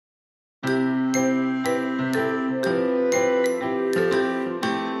Probably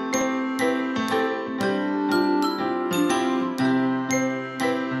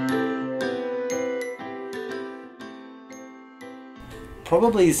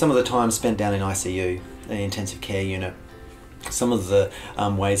some of the time spent down in ICU, the intensive care unit. Some of the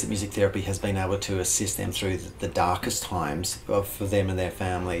ways that music therapy has been able to assist them through the darkest times for them and their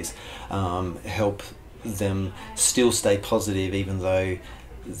families, help them still stay positive even though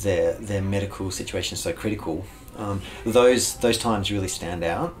their medical situation is so critical. Those times really stand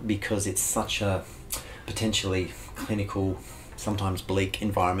out because it's such a potentially clinical, sometimes bleak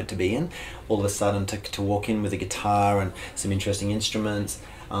environment to be in. All of a sudden to walk in with a guitar and some interesting instruments,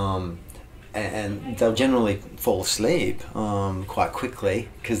 and they'll generally fall asleep quite quickly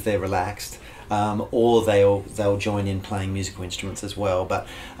because they're relaxed, or they'll join in playing musical instruments as well. But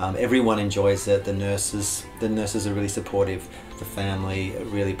everyone enjoys it. The nurses are really supportive. The family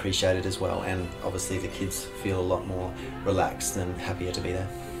really appreciate it as well, and obviously the kids feel a lot more relaxed and happier to be there.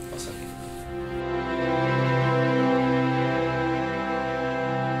 Awesome.